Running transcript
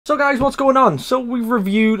So guys, what's going on? So we've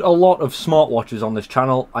reviewed a lot of smartwatches on this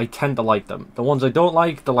channel. I tend to like them. The ones I don't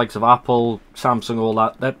like, the likes of Apple, Samsung, all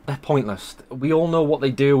that, they're pointless. We all know what they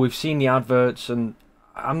do, we've seen the adverts, and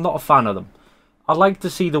I'm not a fan of them. I like to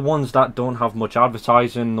see the ones that don't have much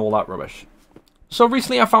advertising and all that rubbish. So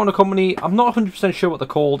recently I found a company, I'm not 100% sure what they're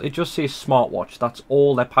called, it just says smartwatch. That's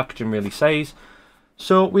all their packaging really says.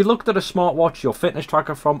 So we looked at a smartwatch, your fitness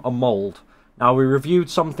tracker, from a mold. Now, we reviewed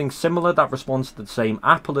something similar that responds to the same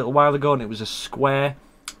app a little while ago, and it was a square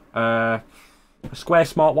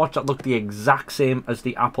smartwatch that looked the exact same as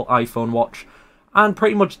the Apple iPhone watch, and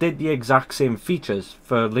pretty much did the exact same features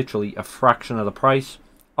for literally a fraction of the price.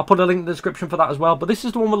 I'll put a link in the description for that as well, but this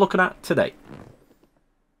is the one we're looking at today.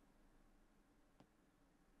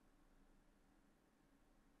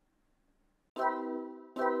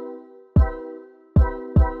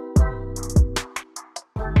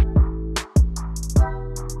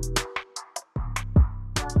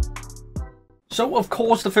 So, of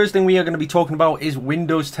course, the first thing we are going to be talking about is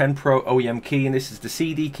Windows 10 Pro OEM key, and this is the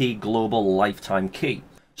CD key Global Lifetime Key.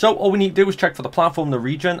 So, all we need to do is check for the platform, the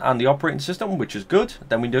region, and the operating system, which is good.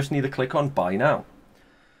 Then we just need to click on Buy Now.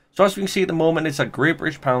 So, as we can see at the moment, it's at Great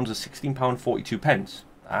British Pounds of £16.42.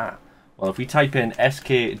 Well, if we type in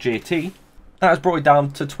SKJT, that has brought it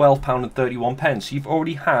down to £12.31. So, you've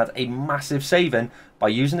already had a massive saving by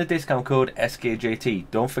using the discount code SKJT.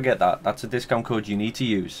 Don't forget that. That's a discount code you need to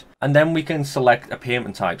use. And then we can select a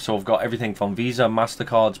payment type. So I've got everything from Visa,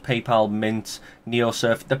 MasterCards, PayPal, Mint,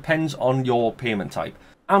 NeoSurf. Depends on your payment type.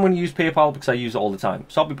 I'm going to use PayPal because I use it all the time.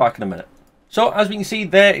 So I'll be back in a minute. So as we can see,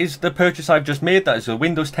 there is the purchase I've just made. That is a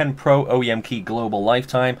Windows 10 Pro OEM key Global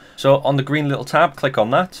Lifetime. So on the green little tab, click on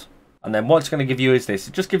that. And then what it's going to give you is this.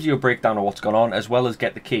 It just gives you a breakdown of what's going on as well as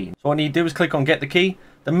get the key. So what you need to do is click on get the key.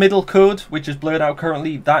 The middle code, which is blurred out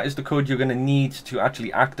currently, that is the code you're going to need to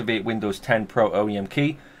actually activate Windows 10 Pro OEM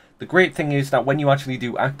key. The great thing is that when you actually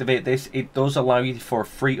do activate this, it does allow you for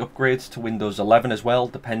free upgrades to Windows 11 as well,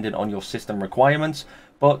 depending on your system requirements.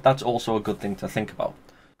 But that's also a good thing to think about.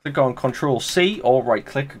 Click on Control-C or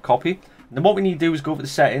right-click and copy. And then what we need to do is go over the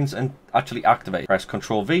settings and actually activate. Press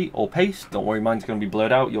Control-V or paste. Don't worry, mine's going to be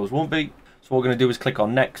blurred out. Yours won't be. So what we're going to do is click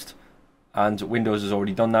on Next. And Windows has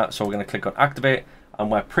already done that. So we're going to click on Activate. And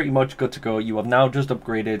we're pretty much good to go. You have now just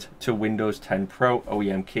upgraded to Windows 10 Pro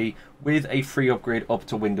OEM key with a free upgrade up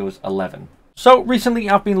to Windows 11. So recently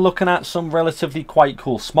I've been looking at some relatively quite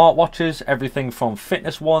cool smartwatches, everything from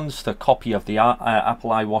fitness ones to copy of the Apple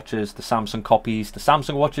iWatches, the Samsung copies, the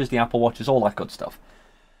Samsung watches, the Apple watches, all that good stuff.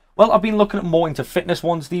 Well, I've been looking at more into fitness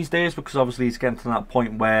ones these days because obviously it's getting to that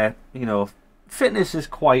point where, you know, fitness is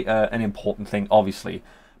quite an important thing, obviously.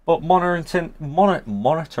 But monitoring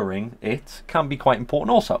it can be quite important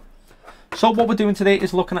also. So what we're doing today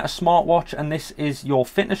is looking at a smartwatch, and this is your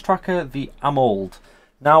fitness tracker, the AMOLED.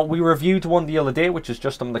 Now, we reviewed one the other day, which is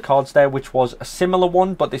just on the cards there, which was a similar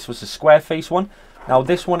one, but this was a square face one. Now,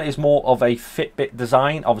 this one is more of a Fitbit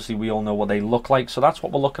design. Obviously, we all know what they look like, so that's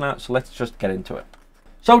what we're looking at. So let's just get into it.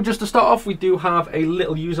 So just to start off, we do have a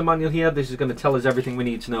little user manual here. This is going to tell us everything we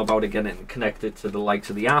need to know about it, getting connected to the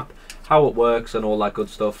likes of the app, how it works and all that good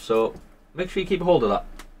stuff. So make sure you keep a hold of that.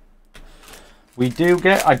 We do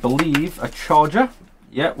get, I believe, a charger.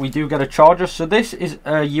 Yeah, we do get a charger. So this is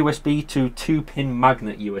a USB to 2-pin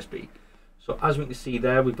magnet USB. So as we can see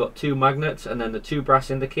there, we've got 2 magnets and then the 2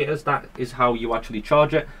 brass indicators. That is how you actually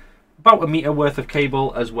charge it. About a meter worth of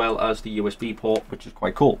cable as well as the USB port, which is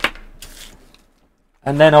quite cool.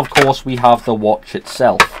 And then, of course, we have the watch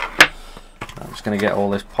itself. I'm just going to get all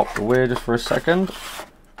this popped away just for a second.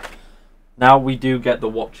 Now we do get the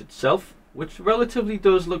watch itself, which relatively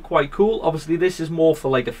does look quite cool. Obviously, this is more for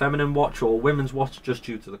like a feminine watch or a women's watch just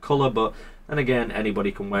due to the colour. But then again,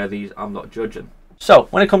 anybody can wear these. I'm not judging. So,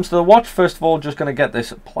 when it comes to the watch, first of all, just going to get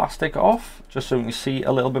this plastic off, just so we can see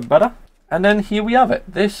a little bit better. And then here we have it.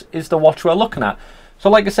 This is the watch we're looking at. So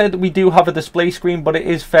like I said, we do have a display screen, but it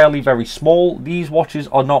is fairly very small. These watches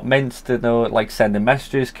are not meant to know, like sending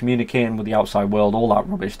messages, communicating with the outside world, all that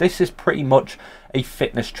rubbish. This is pretty much a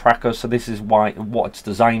fitness tracker, so this is what it's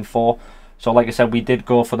designed for. So like I said, we did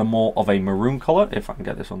go for the more of a maroon color, if I can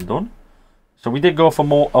get this undone. So we did go for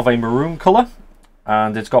more of a maroon color,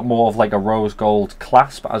 and it's got more of like a rose gold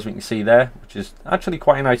clasp, as we can see there, which is actually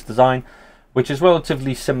quite a nice design, which is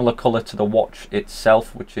relatively similar color to the watch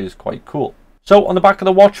itself, which is quite cool. So on the back of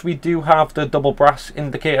the watch, we do have the double brass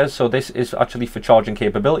indicators. So this is actually for charging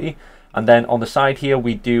capability. And then on the side here,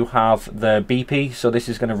 we do have the BP. So this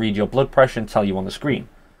is going to read your blood pressure and tell you on the screen.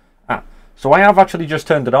 So I have actually just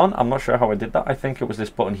turned it on. I'm not sure how I did that. I think it was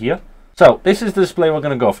this button here. So this is the display we're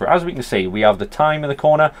going to go through. As we can see, we have the time in the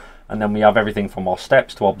corner, and then we have everything from our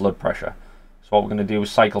steps to our blood pressure. So what we're going to do is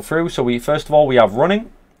cycle through. So first of all, we have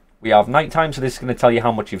running. We have nighttime, so this is going to tell you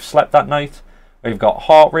how much you've slept that night. We've got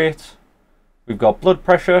heart rate. We've got blood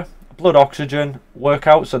pressure, blood oxygen,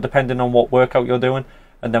 workout, so depending on what workout you're doing.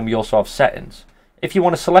 And then we also have settings. If you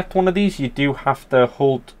want to select one of these, you do have to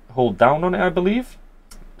hold down on it, I believe.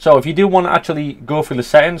 So if you do want to actually go through the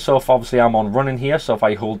settings, so if obviously I'm on running here, so if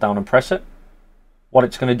I hold down and press it, what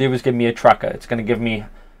it's going to do is give me a tracker. It's going to give me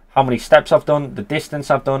how many steps I've done, the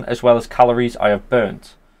distance I've done, as well as calories I have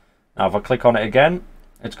burnt. Now if I click on it again,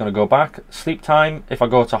 it's going to go back. Sleep time, if I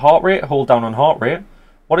go to heart rate, hold down on heart rate,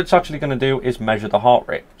 what it's actually going to do is measure the heart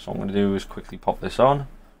rate. So what I'm going to do is quickly pop this on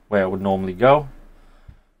where it would normally go.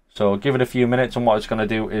 So give it a few minutes, and what it's going to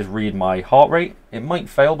do is read my heart rate. It might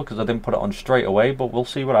fail because I didn't put it on straight away, but we'll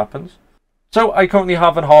see what happens. So I currently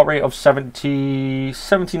have a heart rate of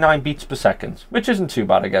 79 beats per second, which isn't too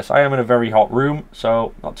bad, I guess. I am in a very hot room,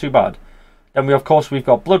 so not too bad. Then of course we've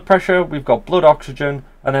got blood pressure, we've got blood oxygen,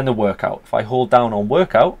 and then the workout. If I hold down on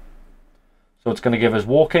workout, so it's going to give us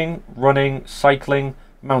walking, running, cycling,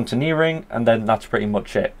 mountaineering, and then that's pretty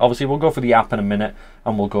much it. Obviously we'll go through the app in a minute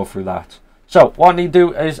and we'll go through that. So what I need to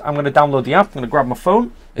do is I'm going to download the app. I'm going to grab my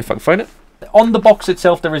phone if I can find it. On the box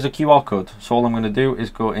itself there is a QR code, so all I'm going to do is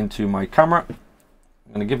go into my camera.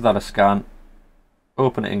 I'm going to give that a scan,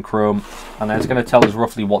 open it in Chrome, and then it's going to tell us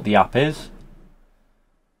roughly what the app is.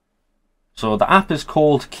 So the app is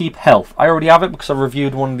called Keep Health. I already have it because I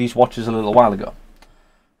reviewed one of these watches a little while ago.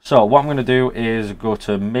 So what I'm going to do is go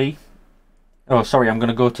to I'm going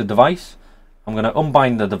to go to device. I'm going to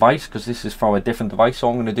unbind the device because this is from a different device. So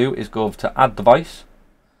what I'm going to do is go over to add device.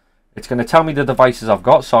 It's going to tell me the devices I've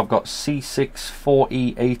got. So I've got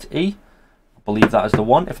C64E8E. I believe that is the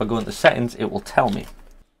one. If I go into settings, it will tell me.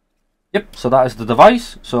 Yep, so that is the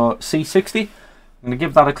device. So C60. I'm going to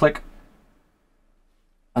give that a click.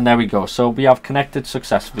 And there we go. So we have connected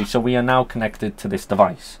successfully. So we are now connected to this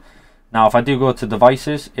device. Now if I do go to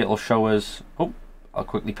devices, it will show us... Oh, I'll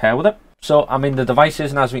quickly pair with it. So I'm in the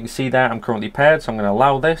devices, and as we can see there, I'm currently paired. So I'm going to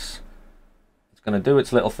allow this. It's going to do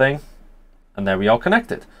its little thing. And there we are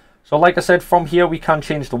connected. So like I said, from here we can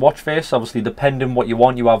change the watch face. Obviously, depending what you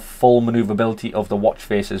want, you have full maneuverability of the watch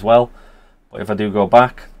face as well. But if I do go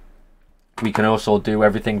back, we can also do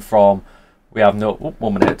everything from... We have no... Oh,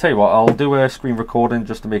 1 minute. I'll tell you what, I'll do a screen recording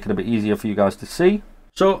just to make it a bit easier for you guys to see.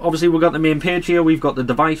 So obviously we've got the main page here. We've got the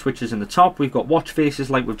device, which is in the top. We've got watch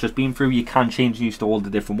faces like we've just been through. You can change these to all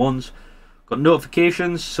the different ones. Got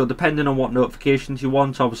notifications. So depending on what notifications you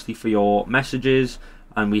want, obviously for your messages,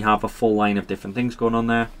 and we have a full line of different things going on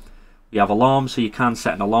there. We have alarms, so you can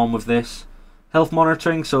set an alarm with this. Health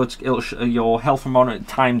monitoring, so it'll show your health monitoring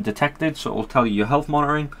time detected, so it'll tell you your health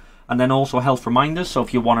monitoring. And then also health reminders, so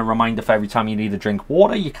if you want a reminder for every time you need to drink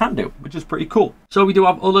water, you can do, which is pretty cool. So we do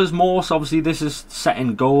have others more, so obviously this is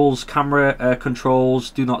setting goals, camera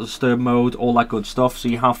controls, do not disturb mode, all that good stuff, so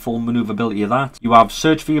you have full maneuverability of that. You have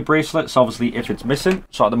search for your bracelets, obviously if it's missing.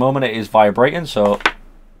 So at the moment it is vibrating, so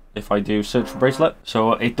if I do search for bracelet,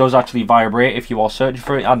 so it does actually vibrate if you are searching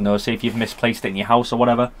for it. I don't know, say if you've misplaced it in your house or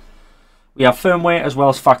whatever. We have firmware as well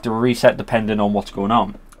as factory reset depending on what's going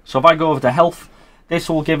on. So if I go over to health, this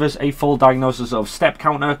will give us a full diagnosis of step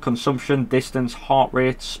counter, consumption, distance, heart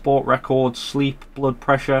rate, sport records, sleep, blood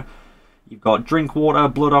pressure. You've got drink water,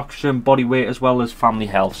 blood oxygen, body weight, as well as family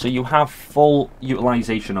health. So you have full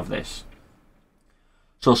utilization of this.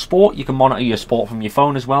 So sport, you can monitor your sport from your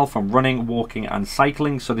phone as well, from running, walking and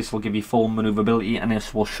cycling. So this will give you full maneuverability, and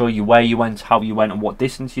this will show you where you went, how you went and what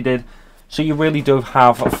distance you did. So you really do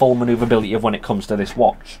have a full maneuverability of when it comes to this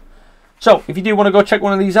watch. So if you do want to go check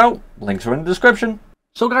one of these out, links are in the description.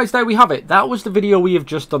 So guys, there we have it. That was the video we have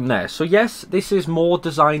just done there. So yes, this is more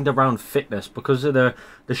designed around fitness because of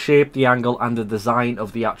the shape, the angle and the design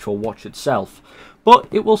of the actual watch itself. But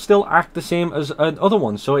it will still act the same as other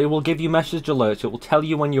ones. So it will give you message alerts. It will tell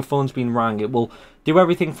you when your phone's been rang. It will do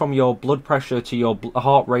everything from your blood pressure to your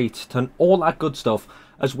heart rate to all that good stuff,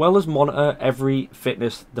 as well as monitor every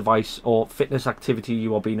fitness device or fitness activity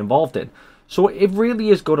you are being involved in. So it really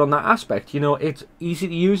is good on that aspect. You know, it's easy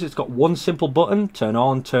to use. It's got one simple button, turn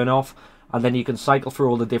on, turn off, and then you can cycle through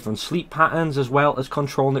all the different sleep patterns as well as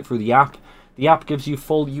controlling it through the app. The app gives you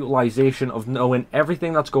full utilization of knowing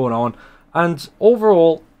everything that's going on, and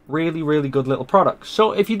overall, really, really good little product.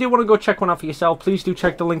 So if you do want to go check one out for yourself, please do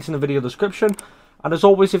check the links in the video description. And as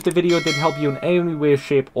always, if the video did help you in any way,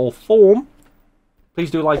 shape or form,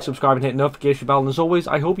 please do like, subscribe and hit the notification bell. And as always,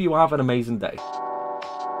 I hope you have an amazing day.